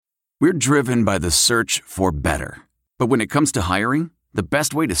We're driven by the search for better. But when it comes to hiring, the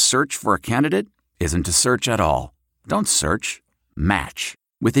best way to search for a candidate isn't to search at all. Don't search. Match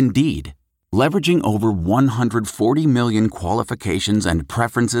with Indeed. Leveraging over 140 million qualifications and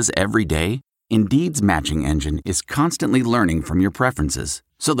preferences every day, Indeed's matching engine is constantly learning from your preferences.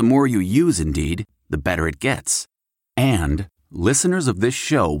 So the more you use Indeed, the better it gets. And listeners of this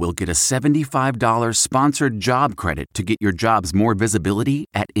show will get a $75 sponsored job credit to get your jobs more visibility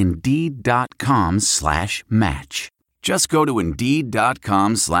at Indeed.com/match. Just go to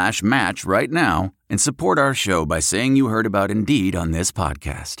Indeed.com/match right now and support our show by saying you heard about Indeed on this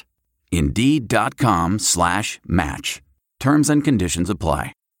podcast. Indeed.com/match. Terms and conditions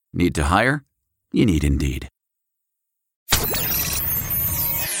apply. Need to hire? You need Indeed.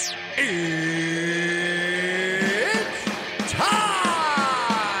 It's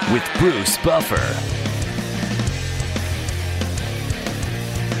time! With Bruce Buffer.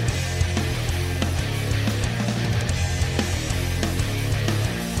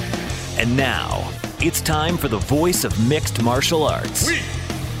 And now, it's time for the voice of mixed martial arts. We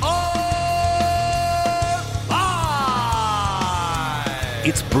are live!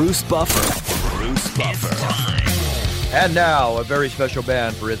 It's Bruce Buffer. Bruce Buffer. And now, a very special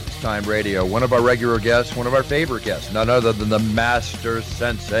band for It's Time Radio. One of our regular guests, one of our favorite guests, none other than the Master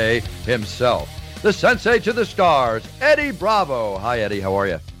Sensei himself. The Sensei to the stars, Eddie Bravo. Hi, Eddie. How are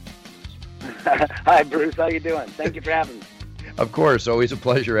you? Hi, Bruce. How you doing? Thank you for having me. Of course. Always a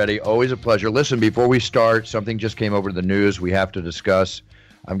pleasure, Eddie. Always a pleasure. Listen, before we start, something just came over the news we have to discuss.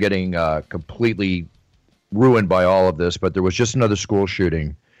 I'm getting completely ruined by all of this, but there was just another school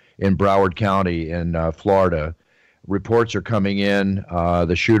shooting in Broward County in Florida. Reports are coming in.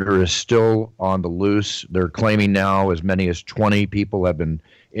 The shooter is still on the loose. They're claiming now as many as 20 people have been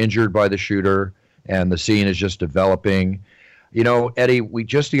injured by the shooter, and the scene is just developing. You know, Eddie, we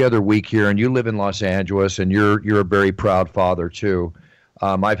just the other week here, and you live in Los Angeles, and you're a very proud father too.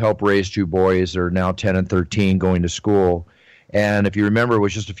 I've helped raise two boys. They're now 10 and 13 going to school. And if you remember, it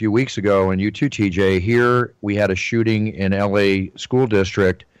was just a few weeks ago, and you too, TJ, here we had a shooting in LA school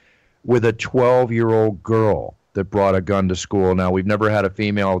district with a 12-year-old girl that brought a gun to school. Now, we've never had a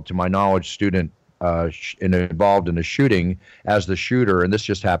female, to my knowledge, student involved in a shooting as the shooter, and this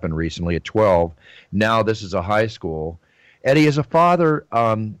just happened recently at 12. Now this is a high school. Eddie, as a father,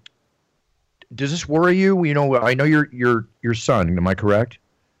 does this worry you? You know, I know your son. Am I correct?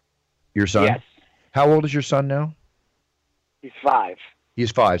 Your son? Yes. How old is your son now? He's 5.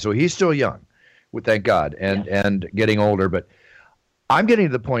 He's 5, so he's still young. Well, thank God, and getting older. But I'm getting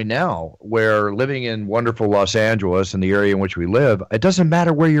to the point now where living in wonderful Los Angeles and the area in which we live, it doesn't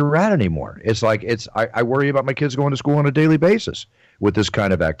matter where you're at anymore. It's like I worry about my kids going to school on a daily basis with this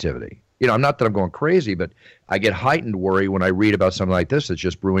kind of activity. You know, not that I'm going crazy, but I get heightened worry when I read about something like this that's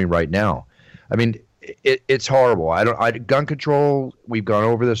just brewing right now. I mean, it's horrible. Gun control, we've gone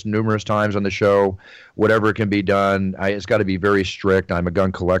over this numerous times on the show. Whatever can be done, it's got to be very strict. I'm a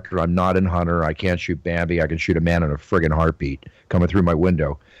gun collector. I'm not a hunter. I can't shoot Bambi. I can shoot a man in a friggin' heartbeat coming through my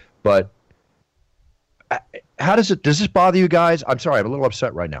window. But does this bother you guys? I'm sorry, I'm a little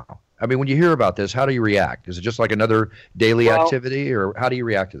upset right now. I mean, when you hear about this, how do you react? Is it just like another daily activity, or how do you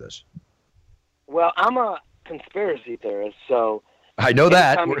react to this? Well, I'm a conspiracy theorist, so I know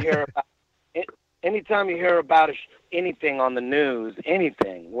that. Anytime you hear about anything on the news,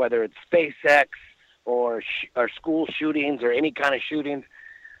 anything, whether it's SpaceX or school shootings or any kind of shootings,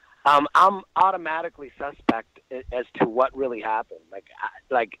 I'm automatically suspect as to what really happened.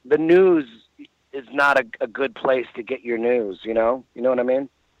 Like the news is not a good place to get your news. You know what I mean?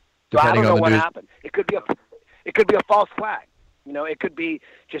 So I don't know what happened. It could be a false flag. You know, it could be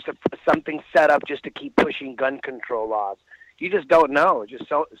just something set up just to keep pushing gun control laws. You just don't know. Just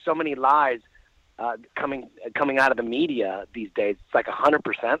so many lies. Coming out of the media these days, it's like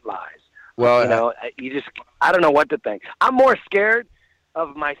 100% lies. Well, you know, I don't know what to think. I'm more scared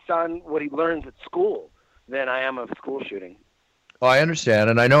of my son, what he learns at school, than I am of school shooting. Well, I understand,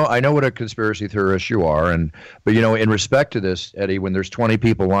 and I know what a conspiracy theorist you are, but you know, in respect to this, Eddie, when there's 20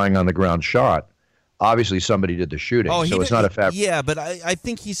 people lying on the ground shot, obviously somebody did the shooting, so it's not a fact. Yeah, but I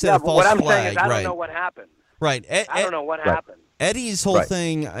think he said a false what I'm flag. saying is I don't know what happened. Right. I don't know what happened. Eddie's whole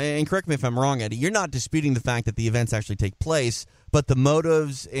thing, and correct me if I'm wrong, Eddie, you're not disputing the fact that the events actually take place, but the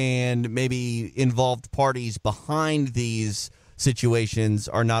motives and maybe involved parties behind these situations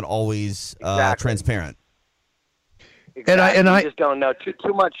are not always transparent. Exactly. And I just don't know.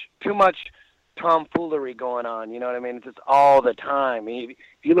 Too much tomfoolery going on. You know what I mean? It's just all the time. If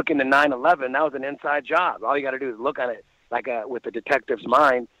you look into 9/11, that was an inside job. All you got to do is look at it with the detective's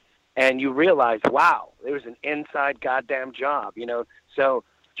mind, and you realize, wow, there was an inside goddamn job. You know, so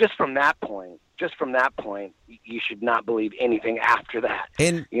just from that point, you should not believe anything after that.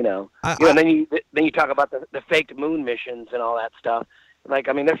 And then you talk about the faked moon missions and all that stuff. Like,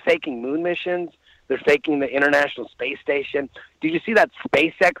 I mean, they're faking moon missions. They're faking the International Space Station. Did you see that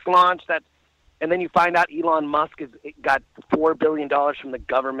SpaceX launch? And then you find out Elon Musk has got $4 billion from the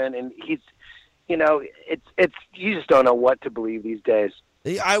government, and he's, it's you just don't know what to believe these days.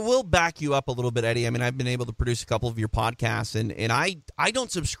 I will back you up a little bit, Eddie. I mean, I've been able to produce a couple of your podcasts, and I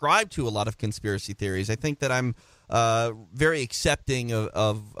don't subscribe to a lot of conspiracy theories. I think that I'm very accepting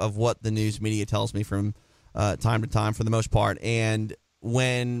of what the news media tells me from time to time, for the most part. And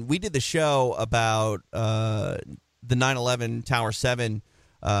when we did the show about the 9/11 Tower 7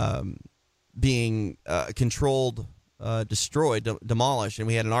 being controlled, destroyed, demolished, and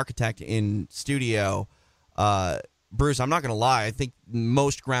we had an architect in studio, Bruce, I'm not going to lie. I think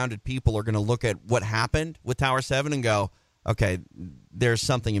most grounded people are going to look at what happened with Tower 7 and go, okay, there's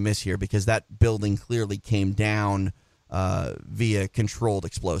something amiss here, because that building clearly came down via controlled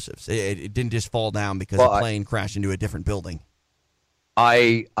explosives. It didn't just fall down because a plane crashed into a different building.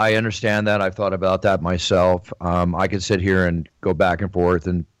 I understand that. I've thought about that myself. I could sit here and go back and forth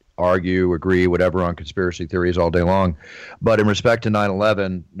and argue, agree, whatever on conspiracy theories all day long. But in respect to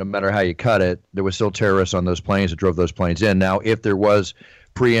 9/11, no matter how you cut it, there was still terrorists on those planes that drove those planes in. Now, if there was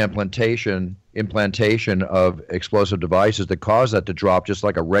implantation of explosive devices that caused that to drop, just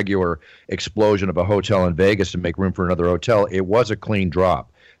like a regular explosion of a hotel in Vegas to make room for another hotel, it was a clean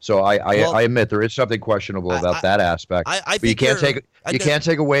drop. So I admit there is something questionable about that aspect. But you can't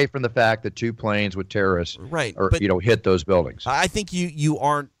take away from the fact that two planes with terrorists hit those buildings. I think you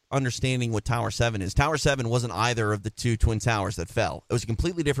aren't understanding what Tower 7 is. Tower 7 wasn't either of the two twin towers that fell. It was a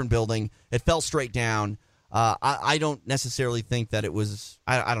completely different building. It fell straight down. I don't necessarily think that it was.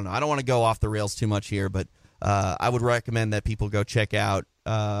 I don't know. I don't want to go off the rails too much here, but I would recommend that people go check out.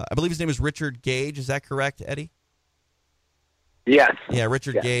 I believe his name is Richard Gage. Is that correct, Eddie? Yes. Yeah,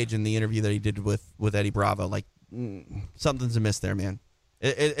 Richard Gage, in the interview that he did with Eddie Bravo. Like, something's amiss there, man.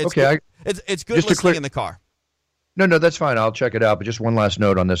 It's okay. It's good listening in the car. No, that's fine. I'll check it out. But just one last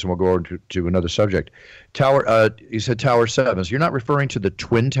note on this, and we'll go over to another subject. You said Tower 7. So you're not referring to the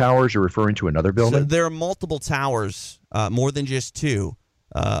Twin Towers. You're referring to another building? So there are multiple towers, more than just two,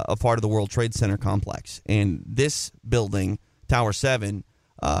 a part of the World Trade Center complex. And this building, Tower 7,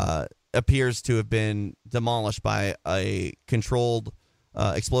 appears to have been demolished by a controlled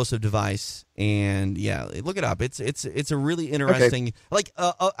explosive device. And yeah, look it up. It's a really interesting. Okay.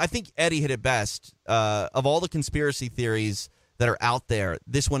 I think Eddie hit it best. Of all the conspiracy theories that are out there,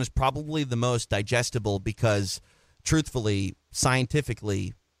 this one is probably the most digestible, because truthfully,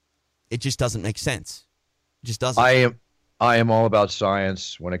 scientifically, it just doesn't make sense. It just doesn't. I am all about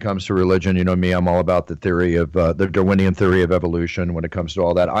science when it comes to religion. You know me, I'm all about the theory of the Darwinian theory of evolution when it comes to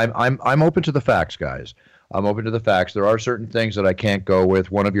all that. I'm open to the facts, guys. I'm open to the facts. There are certain things that I can't go with.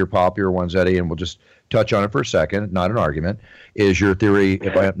 One of your popular ones, Eddie, and we'll just touch on it for a second, not an argument, is your theory,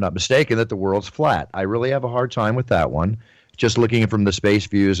 if I'm not mistaken, that the world's flat. I really have a hard time with that one. Just looking from the space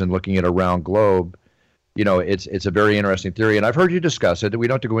views and looking at a round globe, it's a very interesting theory. And I've heard you discuss it. We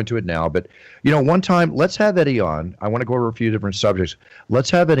don't have to go into it now. But, one time, let's have Eddie on. I want to go over a few different subjects. Let's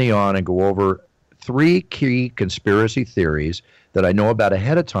have Eddie on and go over 3 key conspiracy theories that I know about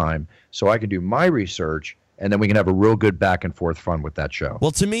ahead of time, so I can do my research, and then we can have a real good back and forth fun with that show.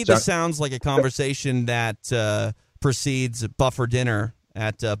 Well, to me, this sounds like a conversation that precedes Buffer dinner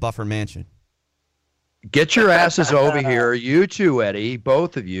at Buffer Mansion. Get your asses over here. You too, Eddie.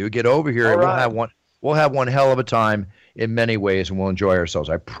 Both of you, get over here, and we'll have one hell of a time in many ways, and we'll enjoy ourselves.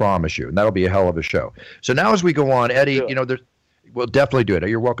 I promise you. And that'll be a hell of a show. So now as we go on, Eddie, we'll definitely do it.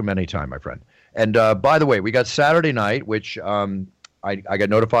 You're welcome anytime, my friend. And by the way, we got Saturday night, which I got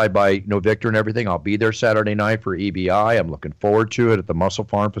notified by Victor and everything. I'll be there Saturday night for EBI. I'm looking forward to it at the Muscle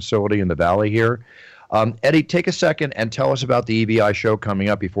Farm facility in the Valley here. Eddie, take a second and tell us about the EBI show coming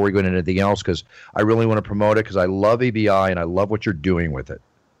up before we go into anything else, because I really want to promote it, because I love EBI and I love what you're doing with it.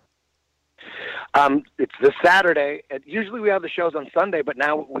 It's this Saturday. Usually we have the shows on Sunday, but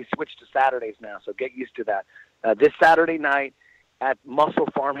now we switch to Saturdays now, so get used to that. This Saturday night at Muscle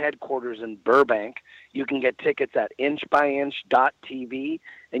Farm headquarters in Burbank, you can get tickets at inchbyinch.tv,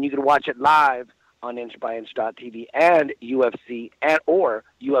 and you can watch it live on inchbyinch.tv and UFC or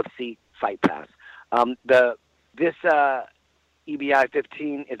UFC Fight Pass. This EBI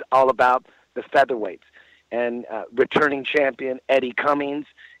 15 is all about the featherweights, and returning champion Eddie Cummings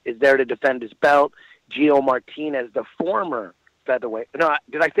is there to defend his belt. Gio Martinez, the former featherweight. No,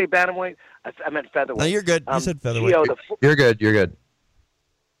 did I say bantamweight? I meant featherweight. No, you're good. You said featherweight. You're good.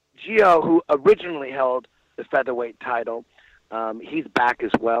 Gio, who originally held the featherweight title, He's back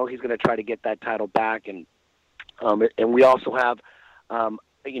as well. He's going to try to get that title back, and we also have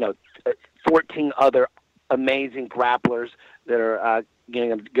 14 other amazing grapplers that are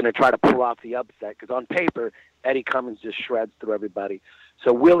going to try to pull off the upset. Because on paper, Eddie Cummings just shreds through everybody.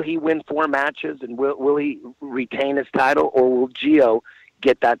 So will he win 4 matches, and will he retain his title, or will Gio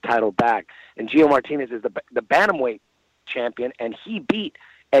get that title back? And Gio Martinez is the bantamweight champion, and he beat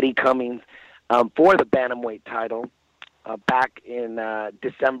Eddie Cummings for the bantamweight title back in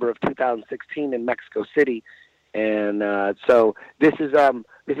December of 2016 in Mexico City. And so this is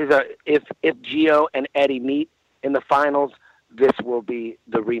if Gio and Eddie meet in the finals, this will be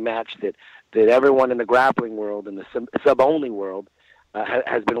the rematch that everyone in the grappling world and the sub-only world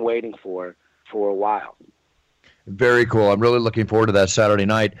has been waiting for a while. Very cool. I'm really looking forward to that Saturday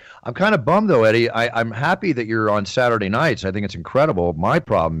night. I'm kind of bummed, though, Eddie. I'm happy that you're on Saturday nights. I think it's incredible. My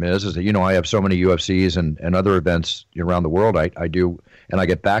problem is that, I have so many UFCs and other events around the world I do, and I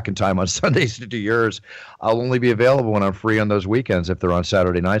get back in time on Sundays to do yours. I'll only be available when I'm free on those weekends if they're on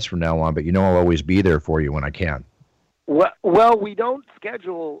Saturday nights from now on, but I'll always be there for you when I can. Well, we don't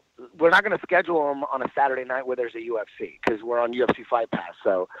schedule. We're not going to schedule them on a Saturday night where there's a UFC because we're on UFC Fight Pass.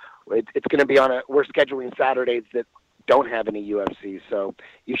 So it's going to be we're scheduling Saturdays that don't have any UFC. So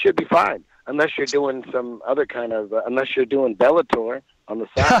you should be fine unless you're doing some other kind of unless you're doing Bellator on the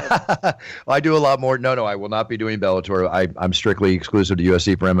side. Well, I do a lot more. No, I will not be doing Bellator. I'm strictly exclusive to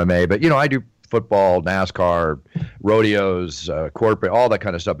UFC for MMA. But I do football, NASCAR, rodeos, corporate, all that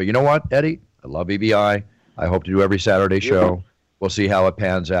kind of stuff. But you know what, Eddie? I love EBI. I hope to do every Saturday show. We'll see how it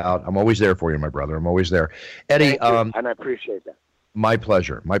pans out. I'm always there for you, my brother. I'm always there. Eddie, and I appreciate that. My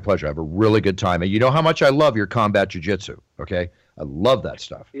pleasure. My pleasure. I have a really good time. And you know how much I love your combat jiu-jitsu, okay? I love that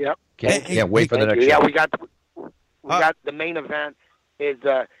stuff. Yep. Can't wait for the next show. Yeah, we got the main event is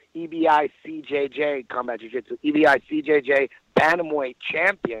EBI CJJ combat jiu-jitsu. EBI CJJ bantamweight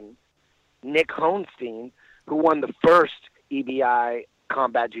champion Nick Honstein, who won the first EBI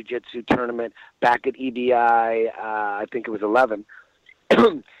combat jiu-jitsu tournament back at EBI, I think it was 11.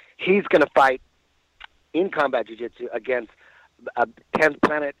 He's going to fight in combat jiu-jitsu against 10th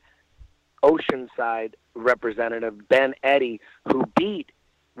Planet Oceanside representative Ben Eddy, who beat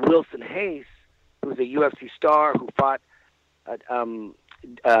Wilson Hayes, who's a UFC star who fought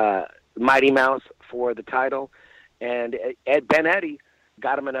Mighty Mouse for the title. And Ben Eddy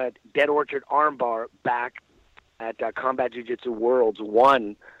got him in a Dead Orchard armbar back at Combat Jiu-Jitsu Worlds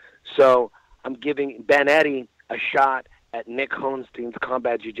 1. So I'm giving Ben Eddy a shot at Nick Honstein's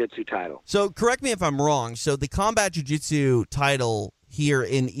Combat Jiu-Jitsu title. So correct me if I'm wrong. So the Combat Jiu-Jitsu title here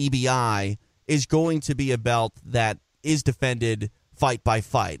in EBI is going to be a belt that is defended fight by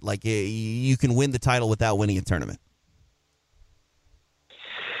fight. Like you can win the title without winning a tournament.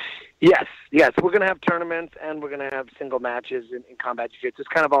 Yes. We're going to have tournaments and we're going to have single matches in Combat Jiu-Jitsu. It's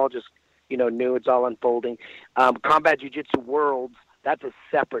kind of all just new. It's all unfolding. Combat Jiu-Jitsu Worlds, that's a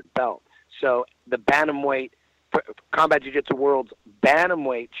separate belt. So the bantamweight, Combat Jiu-Jitsu Worlds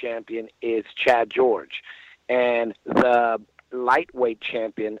bantamweight champion is Chad George. And the lightweight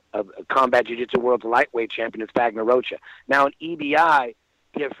champion of Combat Jiu-Jitsu Worlds lightweight champion is Wagner Rocha. Now in EBI,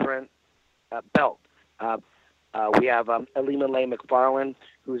 different belt. We have Ilima-Lei McFarland,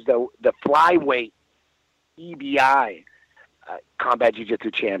 who's the flyweight EBI Combat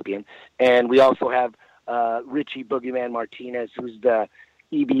Jiu-Jitsu champion. And we also have Richie Boogeyman Martinez, who's the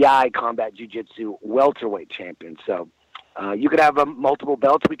EBI Combat Jiu-Jitsu welterweight champion. So you could have multiple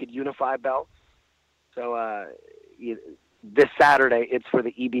belts. We could unify belts. So this Saturday, it's for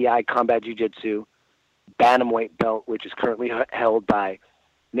the EBI Combat Jiu-Jitsu bantamweight belt, which is currently held by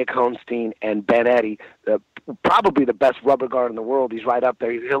Nick Honstein and Ben Eddy, probably the best rubber guard in the world. He's right up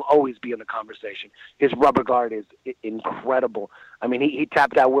there. He'll always be in the conversation. His rubber guard is incredible. I mean, he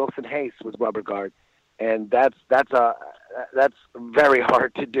tapped out Wilson Hayes with rubber guard, and that's very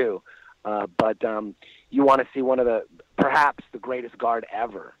hard to do. But you want to see one of perhaps the greatest guard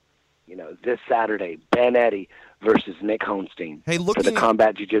ever. This Saturday, Ben Eddy versus Nick Honstein for the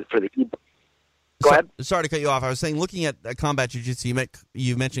combat jiu-jitsu for the. Go ahead. Sorry to cut you off. I was saying, looking at Combat Jiu-Jitsu,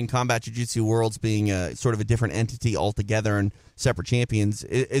 you mentioned Combat Jiu-Jitsu Worlds being sort of a different entity altogether and separate champions.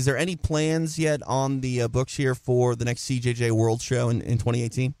 Is there any plans yet on the books here for the next CJJ World Show in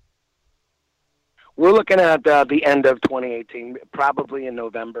 2018? We're looking at the end of 2018, probably in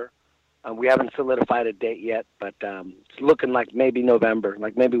November. We haven't solidified a date yet, but it's looking like maybe November.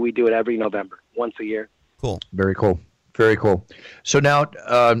 Like maybe we do it every November, once a year. Cool. Very cool. Very cool. So now...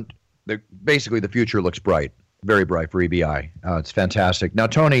 basically, the future looks bright, very bright for EBI. It's fantastic. Now,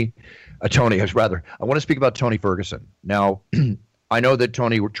 I want to speak about Tony Ferguson. Now, I know that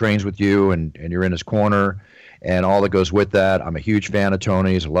Tony trains with you and you're in his corner. and all that goes with that. I'm a huge fan of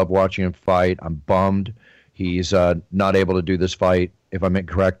Tony's. I love watching him fight. I'm bummed he's not able to do this fight. If I'm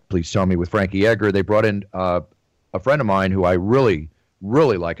incorrect, please tell me. With Frankie Edgar, they brought in a friend of mine who I really,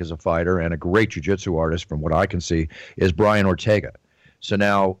 really like as a fighter and a great jiu-jitsu artist, from what I can see, is Brian Ortega. So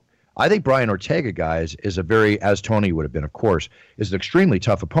now, I think Brian Ortega, guys, is a very, as Tony would have been, of course, is an extremely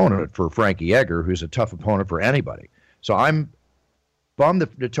tough opponent for Frankie Edgar, who's a tough opponent for anybody. So I'm bummed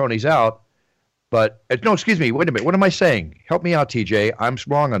that Tony's out. But, no, excuse me, wait a minute. What am I saying? Help me out, TJ. I'm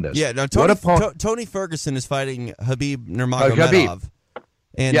wrong on this. Yeah, no, Tony Ferguson is fighting Khabib Nurmagomedov.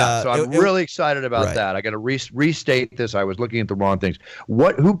 And, so I'm really excited about that. I got to restate this. I was looking at the wrong things.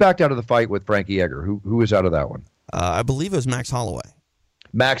 Who backed out of the fight with Frankie Edgar? Who was out of that one? I believe it was Max Holloway.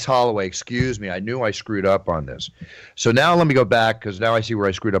 Max Holloway, excuse me. I knew I screwed up on this. So now let me go back, because now I see where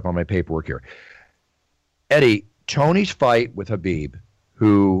I screwed up on my paperwork here. Eddie, Tony's fight with Khabib,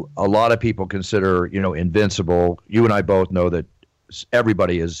 who a lot of people consider, invincible. You and I both know that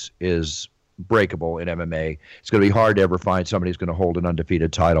everybody is breakable in MMA. It's going to be hard to ever find somebody who's going to hold an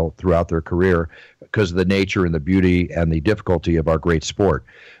undefeated title throughout their career because of the nature and the beauty and the difficulty of our great sport.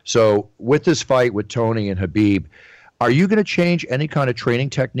 So with this fight with Tony and Khabib, are you going to change any kind of training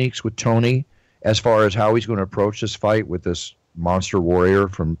techniques with Tony as far as how he's going to approach this fight with this monster warrior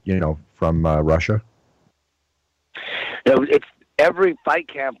from Russia? It's every fight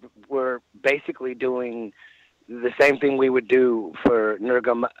camp. We're basically doing the same thing we would do for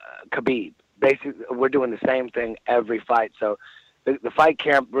Khabib. Basically, we're doing the same thing every fight. So the fight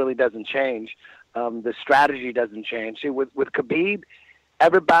camp really doesn't change. The strategy doesn't change. See, with Khabib,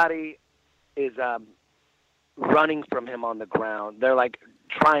 everybody is running from him on the ground. They're like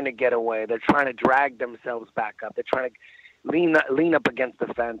trying to get away. They're trying to drag themselves back up. They're trying to lean up against the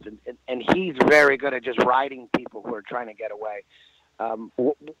fence, and he's very good at just riding people who are trying to get away.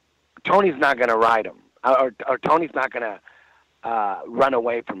 Tony's not going to ride him, or Tony's not going to run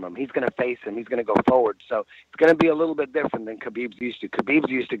away from him. He's going to face him. He's going to go forward. So it's going to be a little bit different than Khabib's used to.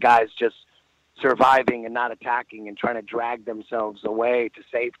 Khabib's used to guys just surviving and not attacking and trying to drag themselves away to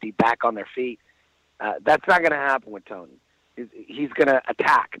safety, back on their feet. That's not going to happen with Tony. He's going to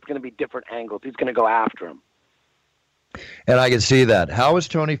attack. It's going to be different angles. He's going to go after him. And I can see that. How is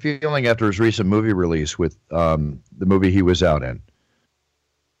Tony feeling after his recent movie release with the movie he was out in?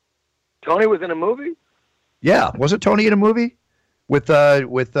 Tony was in a movie? Yeah. Wasn't Tony in a movie? With God,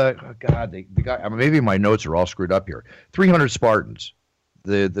 the guy, maybe my notes are all screwed up here. 300 Spartans.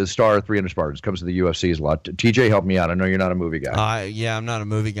 The star of 300 Spartans comes to the UFC a lot. TJ, help me out. I know you're not a movie guy. Yeah, I'm not a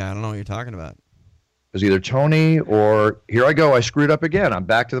movie guy. I don't know what you're talking about. It was either Tony or, here I go, I screwed up again. I'm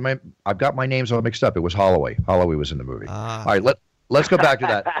back to I've got my names all mixed up. It was Holloway. Holloway was in the movie. All right, let's go back to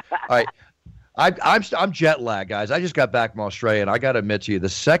that. All right, I'm jet lagged, guys. I just got back from Australia, and I got to admit to you, the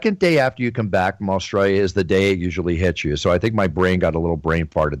second day after you come back from Australia is the day it usually hits you. So I think my brain got a little brain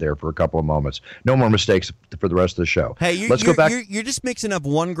farted there for a couple of moments. No more mistakes for the rest of the show. Hey, let's go back. You're just mixing up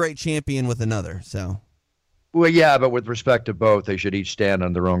one great champion with another, so... Well, yeah, but with respect to both, they should each stand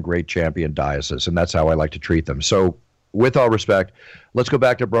on their own great champion dioceses, and that's how I like to treat them. So, with all respect, let's go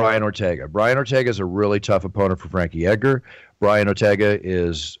back to Brian Ortega. Brian Ortega is a really tough opponent for Frankie Edgar. Brian Ortega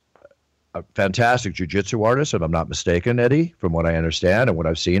is a fantastic jiu-jitsu artist, if I'm not mistaken, Eddie, from what I understand and what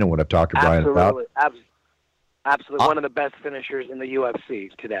I've seen and what I've talked to Brian about. Absolutely. One of the best finishers in the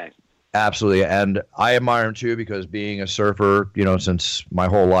UFC today. Absolutely, and I admire him too because being a surfer, since my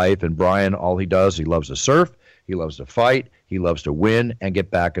whole life, and Brian, all he does, he loves to surf, he loves to fight, he loves to win and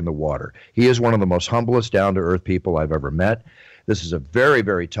get back in the water. He is one of the most humblest, down-to-earth people I've ever met. This is a very,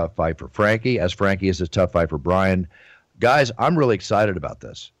 very tough fight for Frankie, as Frankie is a tough fight for Brian. Guys, I'm really excited about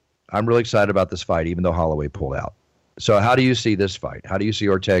this. I'm really excited about this fight, even though Holloway pulled out. So how do you see this fight? How do you see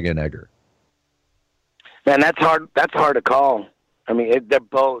Ortega and Edgar? Man, that's hard. That's hard to call. I mean, they're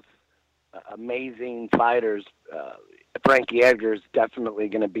both amazing fighters. Frankie Edgar is definitely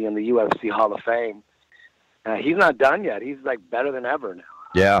going to be in the UFC Hall of Fame. He's not done yet. He's like better than ever now.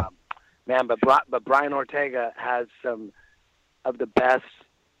 Yeah, man. But Brian Ortega has some of the best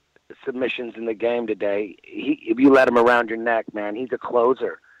submissions in the game today. If you let him around your neck, man, he's a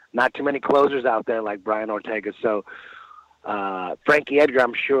closer. Not too many closers out there like Brian Ortega. So Frankie Edgar,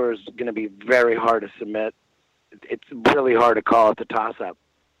 I'm sure, is going to be very hard to submit. It's really hard to call. It's a toss-up.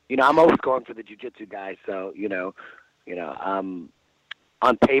 I'm always going for the jiu-jitsu guy. So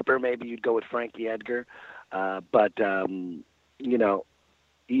on paper, maybe you'd go with Frankie Edgar, but you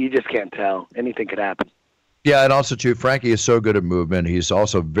just can't tell. Anything could happen. Yeah, and also too, Frankie is so good at movement. He's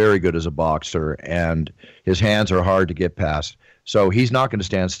also very good as a boxer, and his hands are hard to get past. So he's not going to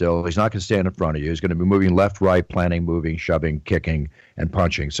stand still. He's not going to stand in front of you. He's going to be moving left, right, planting, moving, shoving, kicking, and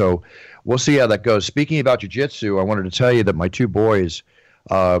punching. So we'll see how that goes. Speaking about jiu-jitsu, I wanted to tell you that my two boys,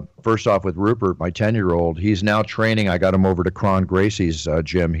 first off with Rupert, my 10-year-old, he's now training. I got him over to Cron Gracie's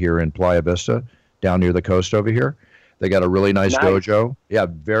gym here in Playa Vista, down near the coast over here. They got a really nice dojo. Yeah,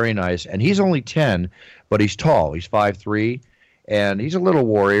 very nice. And he's only 10, but he's tall. He's 5'3", and he's a little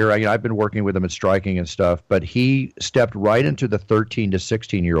warrior. I've been working with him at striking and stuff, but he stepped right into the 13 to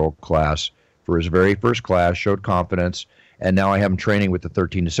 16-year-old class for his very first class, showed confidence, and now I have him training with the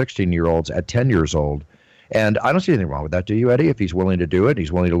 13 to 16-year-olds at 10 years old. And I don't see anything wrong with that, do you, Eddie, if he's willing to do it,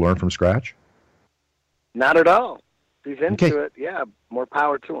 he's willing to learn from scratch? Not at all. If he's into it, yeah, more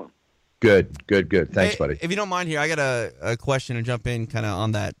power to him. Good. Thanks, buddy. If you don't mind here, I got a question to jump in kind of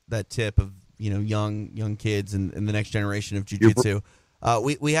on that tip of, young kids and the next generation of jiu-jitsu.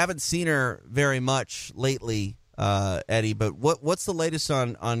 We haven't seen her very much lately, Eddie, but what's the latest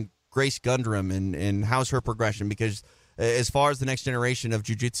on Grace Gundrum and how's her progression? Because as far as the next generation of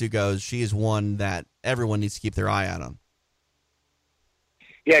jiu-jitsu goes, she is one that everyone needs to keep their eye out on.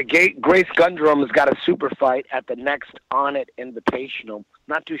 Yeah, Grace Gundrum has got a super fight at the next On It Invitational.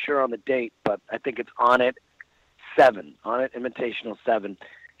 Not too sure on the date, but I think it's On It 7, On It Invitational 7.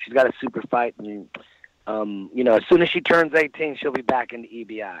 She's got a super fight, and as soon as she turns 18, she'll be back in the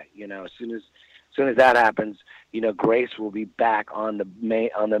EBI. As soon as that happens, Grace will be back on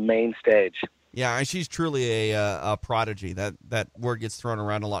the main stage. Yeah, and she's truly a prodigy. That word gets thrown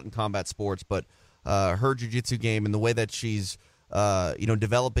around a lot in combat sports, but her jiu-jitsu game and the way that she's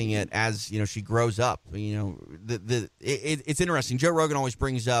developing it as she grows up. It's interesting. Joe Rogan always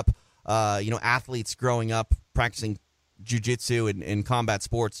brings up athletes growing up practicing jiu-jitsu and combat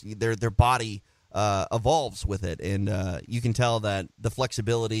sports. Their body evolves with it, and you can tell that the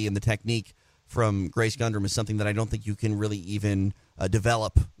flexibility and the technique from Grace Gundrum is something that I don't think you can really even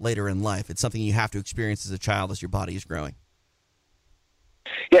develop later in life. It's something you have to experience as a child as your body is growing.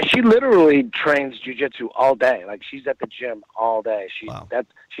 Yeah, she literally trains jiu-jitsu all day. Like, she's at the gym all day.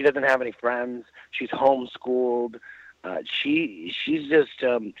 She doesn't have any friends. She's homeschooled. She's she's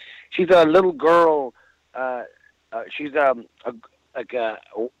a little girl. She's a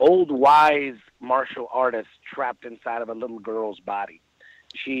old wise martial artist trapped inside of a little girl's body.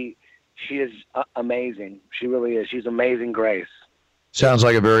 She is amazing. She really is. She's amazing, Grace. Sounds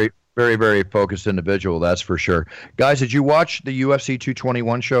like a very, very, very focused individual, that's for sure. Guys, did you watch the UFC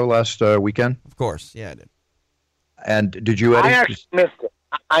 221 show last weekend? Of course. Yeah, I did. And did you, Eddie? I actually missed it.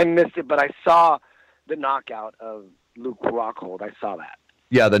 I missed it, but I saw the knockout of Luke Rockhold. I saw that.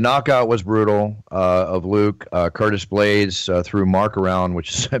 Yeah, the knockout was brutal of Luke. Curtis Blades threw Mark around, which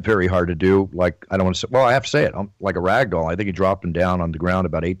is very hard to do. Like, I don't want to say, well, I have to say it. I'm like a rag doll. I think he dropped him down on the ground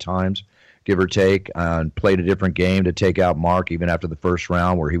about 8 times, give or take, and played a different game to take out Mark even after the first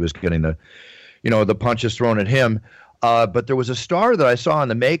round where he was getting the punches thrown at him. But there was a star that I saw in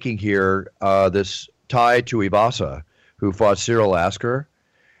the making here, this Tai Tuivasa, who fought Cyril Asker.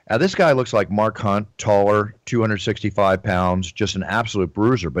 Now, this guy looks like Mark Hunt, taller, 265 pounds, just an absolute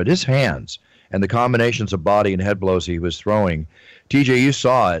bruiser. But his hands and the combinations of body and head blows he was throwing, TJ, you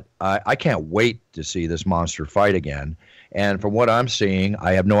saw it. I can't wait to see this monster fight again. And from what I'm seeing,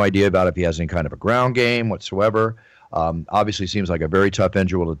 I have no idea about if he has any kind of a ground game whatsoever. Obviously seems like a very tough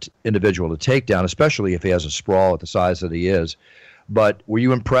individual to take down, especially if he has a sprawl at the size that he is. But were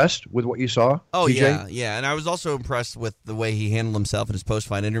you impressed with what you saw? Oh, TJ? yeah. And I was also impressed with the way he handled himself in his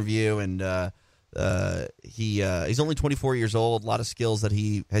post-fight interview. And he's only 24 years old, a lot of skills that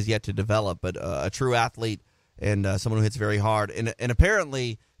he has yet to develop, but a true athlete and someone who hits very hard. And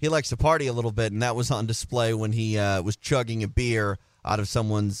apparently he likes to party a little bit, and that was on display when he was chugging a beer out of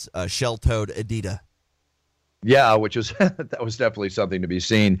someone's shell-toed Adidas. Yeah, which was that was definitely something to be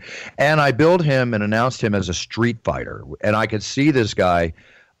seen. And I billed him and announced him as a street fighter. And I could see this guy.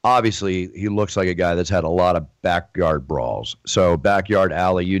 Obviously, he looks like a guy that's had a lot of backyard brawls. So backyard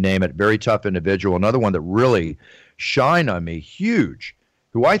alley, you name it. Very tough individual. Another one that really shined on me, huge,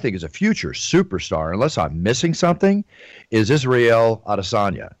 who I think is a future superstar, unless I'm missing something, is Israel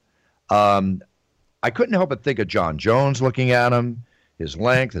Adesanya. I couldn't help but think of John Jones looking at him, his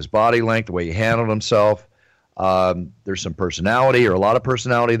length, his body length, the way he handled himself. There's some personality, or a lot of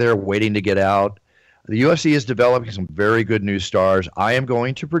personality there, waiting to get out. The UFC is developing some very good new stars. I am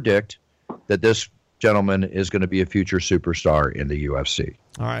going to predict that this gentleman is going to be a future superstar in the UFC.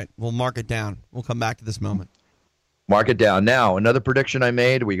 All right, we'll mark it down. We'll come back to this moment. Mark it down. Now, another prediction I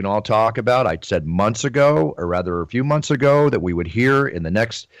made, we can all talk about. I said months ago, or rather a few months ago, that we would hear in the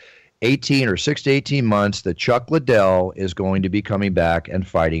next 18 or 6 to 18 months that Chuck Liddell is going to be coming back and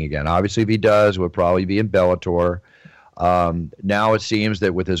fighting again. Obviously, if he does, it would probably be in Bellator. Now it seems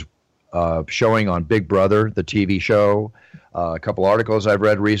that with his showing on Big Brother, the TV show, a couple articles I've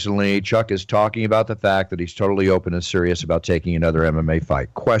read recently, Chuck is talking about the fact that he's totally open and serious about taking another MMA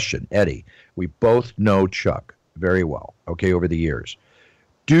fight. Question, Eddie, we both know Chuck very well, okay, over the years.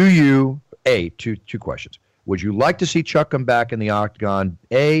 Do you, two questions. Would you like to see Chuck come back in the octagon?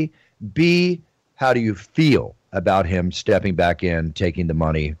 A. B, how do you feel about him stepping back in, taking the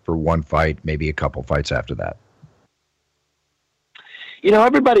money for one fight, maybe a couple fights after that? You know,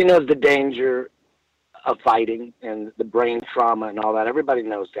 everybody knows the danger of fighting and the brain trauma and all that. Everybody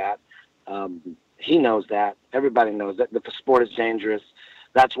knows that. He knows that. Everybody knows that the sport is dangerous.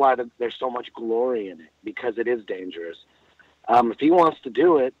 That's why there's so much glory in it, because it is dangerous. If he wants to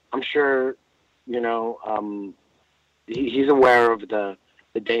do it, I'm sure, you know, he's aware of the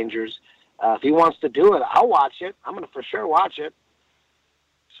dangers. If he wants to do it, I'll watch it. I'm going to for sure watch it.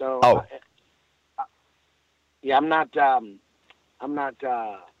 So, yeah, I'm not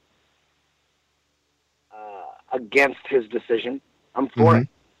against his decision. I'm for it.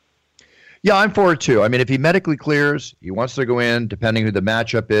 Yeah, I'm for it too. I mean, if he medically clears, he wants to go in, depending who the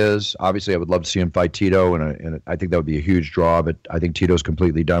matchup is. Obviously, I would love to see him fight Tito, and I think that would be a huge draw, but I think Tito's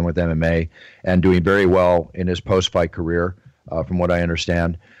completely done with MMA and doing very well in his post-fight career, from what I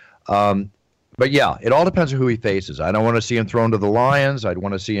understand. But yeah, it all depends on who he faces. I don't want to see him thrown to the lions. I'd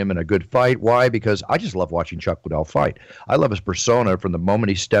want to see him in a good fight. Why? Because I just love watching Chuck Liddell fight. I love his persona from the moment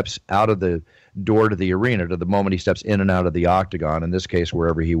he steps out of the door to the arena to the moment he steps in and out of the octagon, in this case,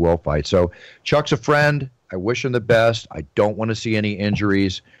 wherever he will fight. So Chuck's a friend. I wish him the best. I don't want to see any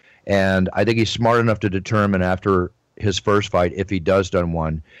injuries. And I think he's smart enough to determine after his first fight, if he does do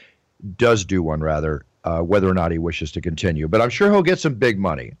one, whether or not he wishes to continue. But I'm sure he'll get some big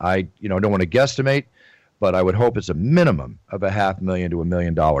money. I don't want to guesstimate, but I would hope it's a minimum of $500,000 to $1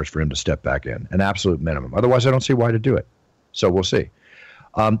 million for him to step back in, an absolute minimum. Otherwise, I don't see why to do it. So we'll see.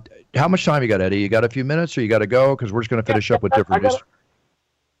 How much time you got, Eddie? You got a few minutes, or you got to go? Because we're just going to finish up with different news.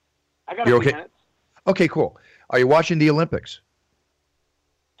 I got a few minutes. Okay, cool. Are you watching the Olympics?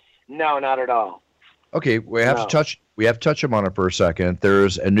 No, not at all. Okay, we have to touch him on it for a second.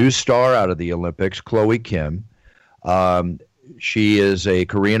 There's a new star out of the Olympics, Chloe Kim. She is a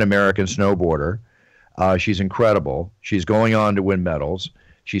Korean-American snowboarder. She's incredible. She's going on to win medals.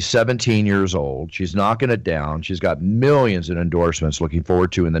 She's 17 years old. She's knocking it down. She's got millions in endorsements looking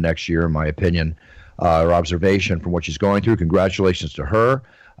forward to in the next year, in my opinion, or observation from what she's going through. Congratulations to her.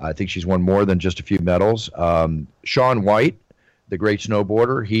 I think she's won more than just a few medals. Shaun White, the great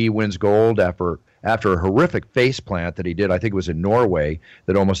snowboarder, he wins gold after a horrific face plant that he did, I think it was in Norway,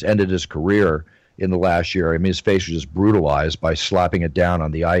 that almost ended his career in the last year. I mean, his face was just brutalized by slapping it down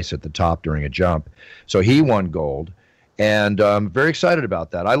on the ice at the top during a jump. So he won gold, and I'm very excited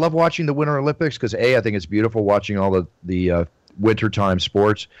about that. I love watching the Winter Olympics because, A, I think it's beautiful watching all the wintertime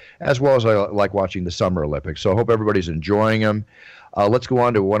sports, as well as I like watching the Summer Olympics. So I hope everybody's enjoying them. Let's go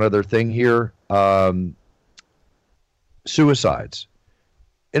on to one other thing here. Suicides.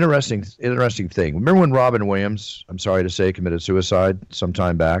 Interesting thing. Remember when Robin Williams, I'm sorry to say, committed suicide some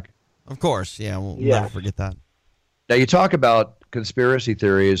time back? Of course, yeah. We'll never forget that. Now, you talk about conspiracy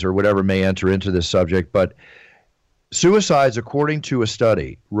theories or whatever may enter into this subject, but suicides, according to a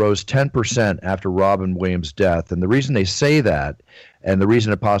study, rose 10% after Robin Williams' death. And the reason they say that, and the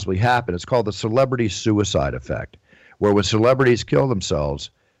reason it possibly happened, it's called the celebrity suicide effect, where when celebrities kill themselves,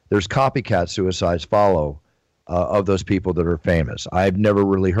 there's copycat suicides follow of those people that are famous. I've never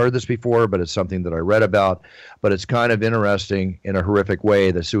really heard this before, but it's something that I read about. But it's kind of interesting in a horrific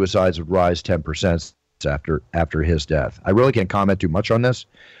way that suicides would rise 10% after his death. I really can't comment too much on this,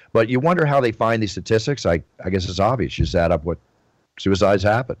 but you wonder how they find these statistics. I guess it's obvious. You just add up what suicides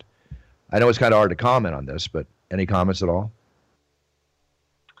happened. I know it's kind of hard to comment on this, but any comments at all?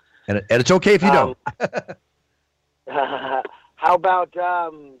 And it's okay if you don't. How about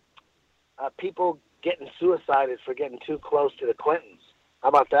people getting suicided for getting too close to the Clintons? How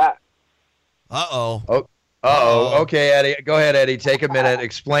about that? Uh-oh. Okay, Eddie. Go ahead, Eddie. Take a minute.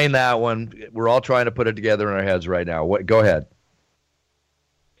 Explain that one. We're all trying to put it together in our heads right now. Go ahead.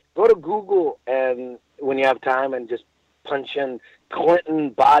 Go to Google and when you have time and just punch in Clinton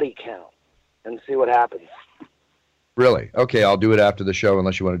body count and see what happens. Really? Okay, I'll do it after the show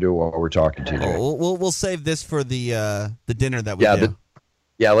unless you want to do it while we're talking to you. We'll save this for the dinner that we do.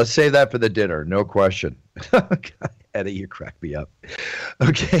 Yeah, let's save that for the dinner. No question. Eddie, you crack me up.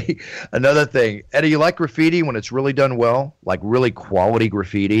 Okay, another thing. Eddie, you like graffiti when it's really done well? Like really quality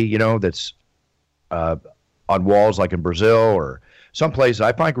graffiti, that's on walls like in Brazil or some places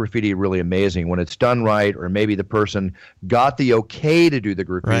I find graffiti really amazing when it's done right, or maybe the person got the okay to do the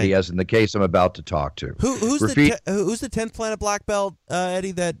graffiti, Right. as in the case I'm about to talk to. Who's Graffiti- who's the 10th Planet Black Belt,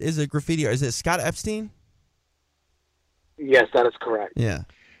 Eddie? That is a graffiti. Is it Scott Epstein? Yes, that is correct. Yeah.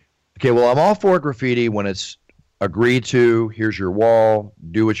 Okay, well, I'm all for graffiti when it's agreed to. Here's your wall.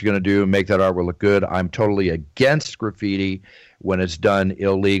 Do what you're going to do. Make that artwork look good. I'm totally against graffiti when it's done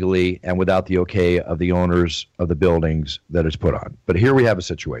illegally and without the okay of the owners of the buildings that it's put on. But here we have a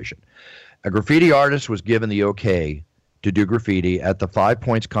situation. A graffiti artist was given the okay to do graffiti at the Five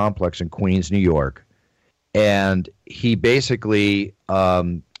Points Complex in Queens, New York. And he basically,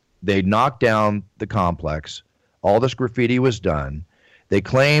 they knocked down the complex. All this graffiti was done. They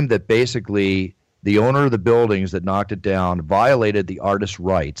claimed that basically the owner of the buildings that knocked it down violated the artist's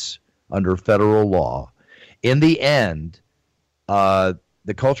rights under federal law. In the end, the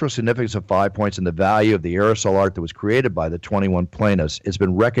cultural significance of 5 Points and the value of the aerosol art that was created by the 21 plaintiffs has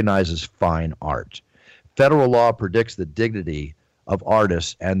been recognized as fine art. Federal law predicts the dignity of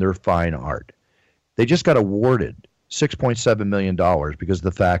artists and their fine art. They just got awarded $6.7 million because of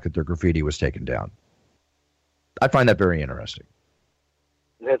the fact that their graffiti was taken down. I find that very interesting.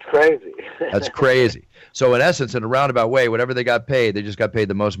 That's crazy. That's crazy. So in essence, in a roundabout way, whatever they got paid, they just got paid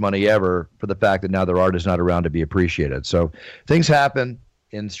the most money ever for the fact that now their art is not around to be appreciated. So things happen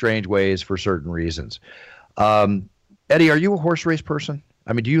in strange ways for certain reasons. Eddie, are you a horse race person?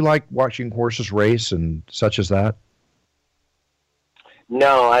 I mean, do you like watching horses race and such as that?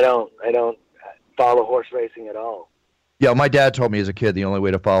 No, I don't follow horse racing at all. Yeah, my dad told me as a kid the only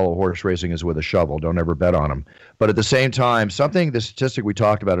way to follow horse racing is with a shovel. Don't ever bet on them. But at the same time, the statistic we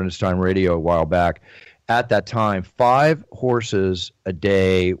talked about in It's Time Radio a while back, at that time, 5 horses a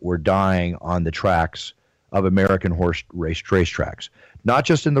day were dying on the tracks of American horse racetracks. Not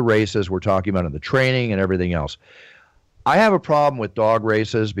just in the races, we're talking about in the training and everything else. I have a problem with dog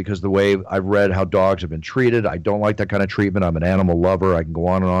races because the way I've read how dogs have been treated, I don't like that kind of treatment. I'm an animal lover. I can go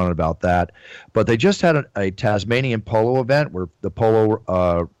on and on about that. But they just had a Tasmanian polo event where the polo,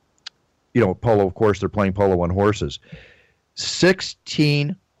 polo, of course, they're playing polo on horses.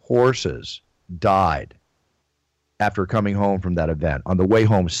 16 horses died after coming home from that event. On the way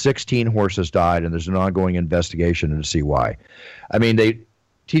home, 16 horses died, and there's an ongoing investigation to see why. I mean,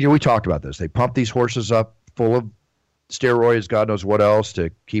 TJ, we talked about this. They pump these horses up full of steroids, God knows what else,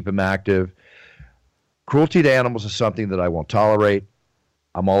 to keep them active. Cruelty to animals is something that I won't tolerate.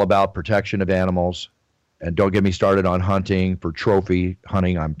 I'm all about protection of animals. And don't get me started on hunting for trophy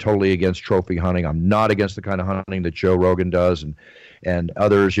hunting. I'm totally against trophy hunting. I'm not against the kind of hunting that Joe Rogan does and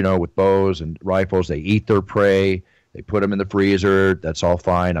others, with bows and rifles. They eat their prey. They put them in the freezer. That's all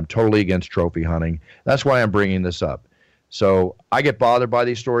fine. I'm totally against trophy hunting. That's why I'm bringing this up. So I get bothered by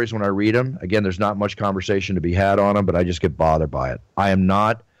these stories when I read them. Again, there's not much conversation to be had on them, but I just get bothered by it. I am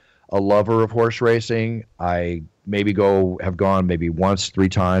not a lover of horse racing. I have gone maybe once, 3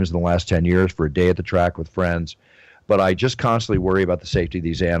 times in the last 10 years for a day at the track with friends. But I just constantly worry about the safety of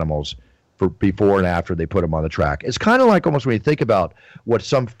these animals for before and after they put them on the track. It's kind of like almost when you think about what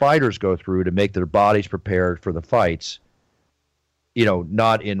some fighters go through to make their bodies prepared for the fights.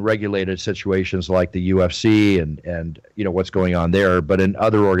 Not in regulated situations like the UFC and what's going on there, but in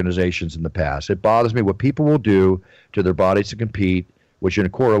other organizations in the past. It bothers me what people will do to their bodies to compete, which in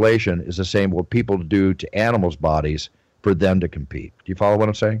correlation is the same what people do to animals' bodies for them to compete. Do you follow what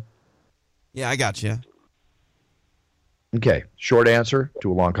I'm saying? Yeah, I got you. Okay, short answer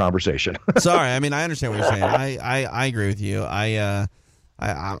to a long conversation. Sorry, I mean, I understand what you're saying. I agree with you. I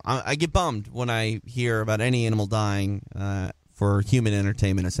get bummed when I hear about any animal dying for human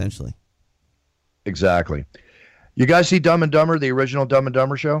entertainment, essentially. Exactly. You guys see Dumb and Dumber, the original Dumb and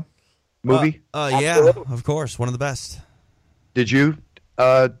Dumber show? Movie? Yeah, of course. One of the best. Did you,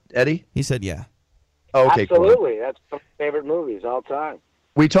 Eddie? He said yeah. Oh, okay, Absolutely. cool. That's one of my favorite movies all time.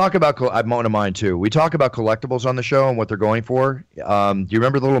 We talk about, I'm one of mine too. We talk about collectibles on the show and what they're going for. Do you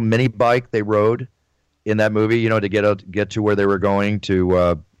remember the little mini bike they rode in that movie, to get to where they were going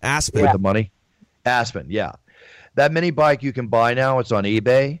to Aspen with the money? Aspen, yeah. That mini bike you can buy now. It's on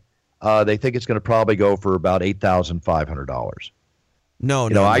eBay. They think it's going to probably go for about $8,500. No,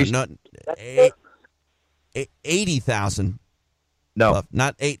 80,000. No,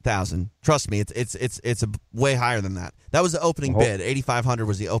 not 8,000. Trust me, it's a way higher than that. That was the opening bid. 8,500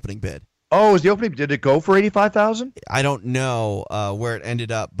 was the opening bid. Oh, was the opening? Did it go for 85,000? I don't know where it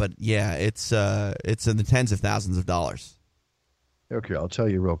ended up, but yeah, it's in the tens of thousands of dollars. Okay, I'll tell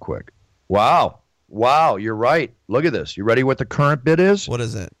you real quick. Wow, you're right. Look at this. You ready? What the current bid is? What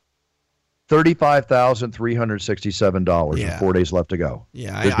is it? $35,367. Yeah. With 4 days left to go.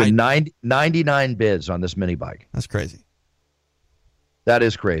 Yeah, There's been 99 bids on this mini bike. That's crazy. That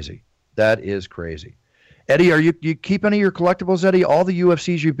is crazy. That is crazy. Eddie, you keep any of your collectibles, Eddie? All the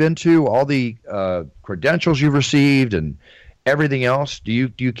UFCs you've been to, all the credentials you've received, and everything else. Do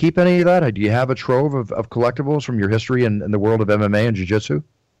you keep any of that? Do you have a trove of collectibles from your history in the world of MMA and jiu-jitsu?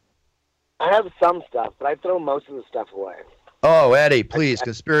 I have some stuff, but I throw most of the stuff away. Oh, Eddie, please,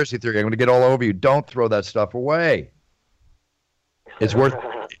 conspiracy theory. I'm going to get all over you. Don't throw that stuff away. It's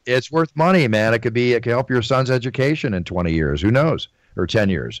worth money, man. It can help your son's education in 20 years. Who knows? Or 10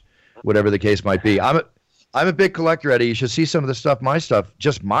 years, whatever the case might be. I'm a big collector, Eddie. You should see some of the stuff,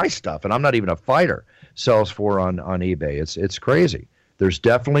 just my stuff, and I'm not even a fighter, sells for on eBay. It's crazy. There's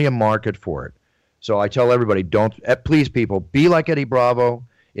definitely a market for it. So I tell everybody, please, people, be like Eddie Bravo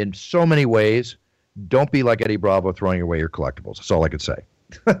in so many ways. Don't be like Eddie Bravo throwing away your collectibles. That's all I could say.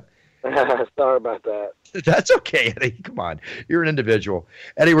 Sorry about that. That's okay, Eddie. Come on. You're an individual.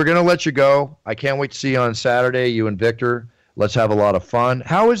 Eddie, we're going to let you go. I can't wait to see you on Saturday, you and Victor. Let's have a lot of fun.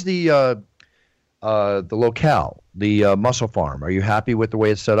 How is the locale, the Muscle Farm? Are you happy with the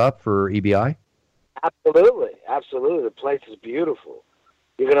way it's set up for EBI? Absolutely. Absolutely. The place is beautiful.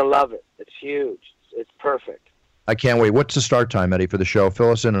 You're going to love it. It's huge. It's perfect. I can't wait. What's the start time, Eddie, for the show? Fill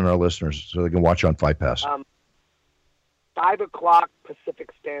us in and our listeners so they can watch on Fight Pass. 5 o'clock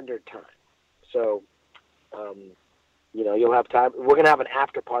Pacific Standard Time. So, you'll have time. We're going to have an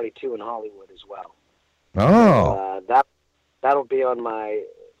after party, too, in Hollywood as well. Oh. So, that'll be on my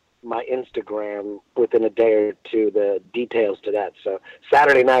Instagram within a day or two, the details to that. So,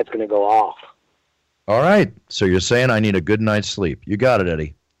 Saturday night's going to go off. All right. So you're saying I need a good night's sleep. You got it,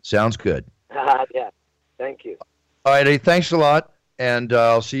 Eddie. Sounds good. Yeah. Thank you. All right, Eddie, thanks a lot. And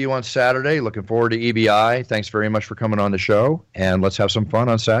I'll see you on Saturday. Looking forward to EBI. Thanks very much for coming on the show. And let's have some fun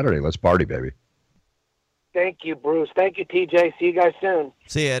on Saturday. Let's party, baby. Thank you, Bruce. Thank you, TJ. See you guys soon.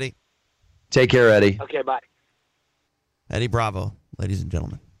 See you, Eddie. Take care, Eddie. Okay, bye. Eddie Bravo, ladies and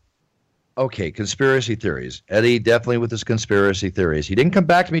gentlemen. Okay, conspiracy theories. Eddie definitely with his conspiracy theories. He didn't come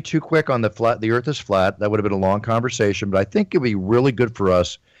back to me too quick on the earth is flat. That would have been a long conversation, but I think it would be really good for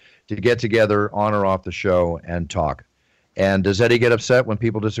us to get together on or off the show and talk. And does Eddie get upset when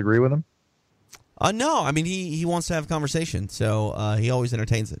people disagree with him? No, I mean, he wants to have a conversation, so he always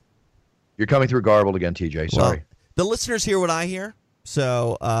entertains it. You're coming through garbled again, TJ. Sorry. Well, the listeners hear what I hear,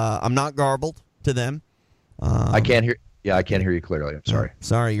 so I'm not garbled to them. I can't hear. Yeah, I can't hear you clearly. I'm sorry.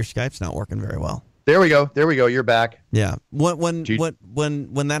 Sorry, your Skype's not working very well. There we go. You're back. Yeah. When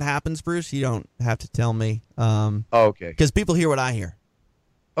that happens, Bruce, you don't have to tell me. Okay. Because people hear what I hear.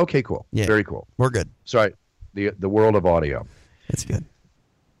 Okay, cool. Yeah. Very cool. We're good. Sorry. The world of audio. It's good.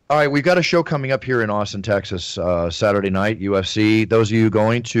 All right, we've got a show coming up here in Austin, Texas, Saturday night, UFC. Those of you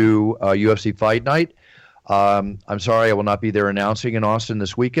going to UFC Fight Night, I'm sorry I will not be there announcing in Austin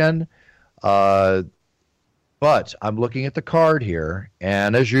this weekend. But I'm looking at the card here,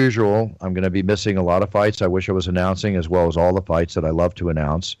 and as usual, I'm going to be missing a lot of fights I wish I was announcing, as well as all the fights that I love to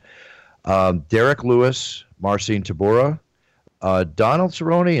announce. Derek Lewis, Marcin Tybura, Donald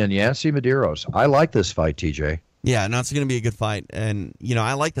Cerrone, and Yancy Medeiros. I like this fight, TJ. Yeah, no, it's going to be a good fight. And,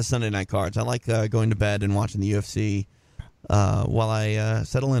 I like the Sunday night cards. I like going to bed and watching the UFC while I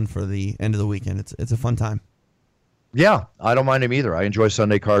settle in for the end of the weekend. It's a fun time. Yeah, I don't mind him either. I enjoy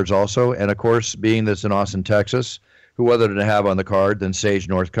Sunday cards also. And, of course, being this in Austin, Texas, who other to have on the card than Sage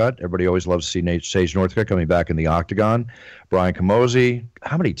Northcutt? Everybody always loves to see Sage Northcutt coming back in the octagon. Brian Camozzi.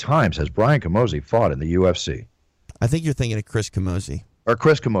 How many times has Brian Camozzi fought in the UFC? I think you're thinking of Chris Camozzi. Or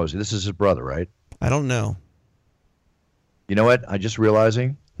Chris Camozzi. This is his brother, right? I don't know. You know what? I'm just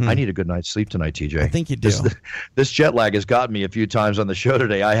realizing I need a good night's sleep tonight, TJ. I think you do. This jet lag has gotten me a few times on the show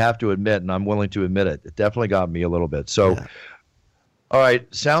today, I have to admit, and I'm willing to admit it. It definitely got me a little bit. So, All right,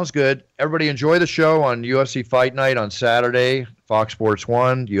 sounds good. Everybody enjoy the show on UFC Fight Night on Saturday, Fox Sports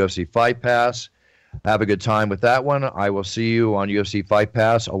 1, UFC Fight Pass. Have a good time with that one. I will see you on UFC Fight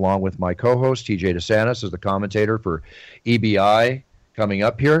Pass along with my co-host, TJ DeSantis, as the commentator for EBI coming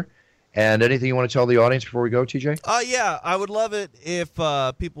up here. And anything you want to tell the audience before we go, TJ? Yeah, I would love it if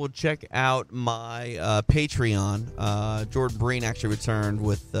people would check out my Patreon. Jordan Breen actually returned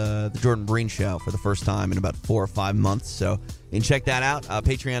with the Jordan Breen Show for the first time in about 4 or 5 months. So you can check that out,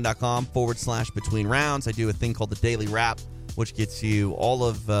 patreon.com/between rounds. I do a thing called the Daily Wrap, which gets you all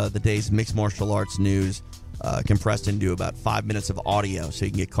of the day's mixed martial arts news compressed into about 5 minutes of audio so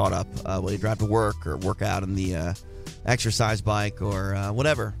you can get caught up while you drive to work or work out in the exercise bike or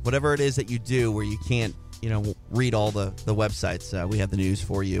whatever it is that you do where you can't read all the websites. We have the news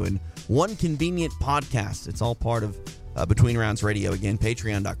for you in one convenient podcast. It's all part of Between Rounds Radio. Again,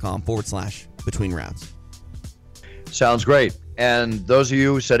 patreon.com/between rounds. Sounds great. And those of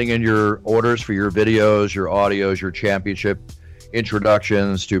you setting in your orders for your videos, your audios, your championship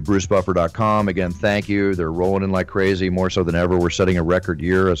introductions to BruceBuffer.com. Again, thank you. They're rolling in like crazy, more so than ever. We're setting a record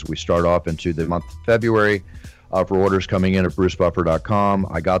year as we start off into the month of February for orders coming in at BruceBuffer.com.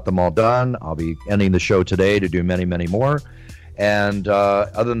 I got them all done. I'll be ending the show today to do many, many more. And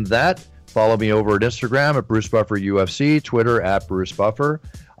other than that, follow me over at Instagram at Bruce Buffer UFC, Twitter at Bruce Buffer.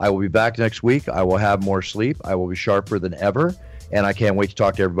 I will be back next week. I will have more sleep. I will be sharper than ever. And I can't wait to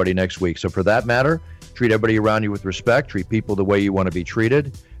talk to everybody next week. So for that matter, treat everybody around you with respect. Treat people the way you want to be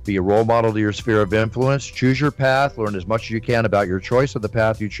treated. Be a role model to your sphere of influence. Choose your path. Learn as much as you can about your choice of the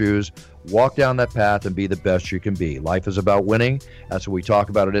path you choose. Walk down that path and be the best you can be. Life is about winning. That's what we talk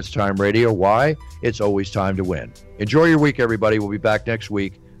about at It's Time Radio. Why? It's always time to win. Enjoy your week, everybody. We'll be back next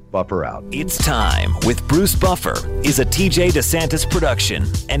week. Buffer out. It's Time with Bruce Buffer is a TJ DeSantis production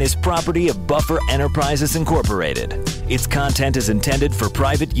and is property of Buffer Enterprises Incorporated. Its content is intended for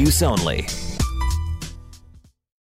private use only.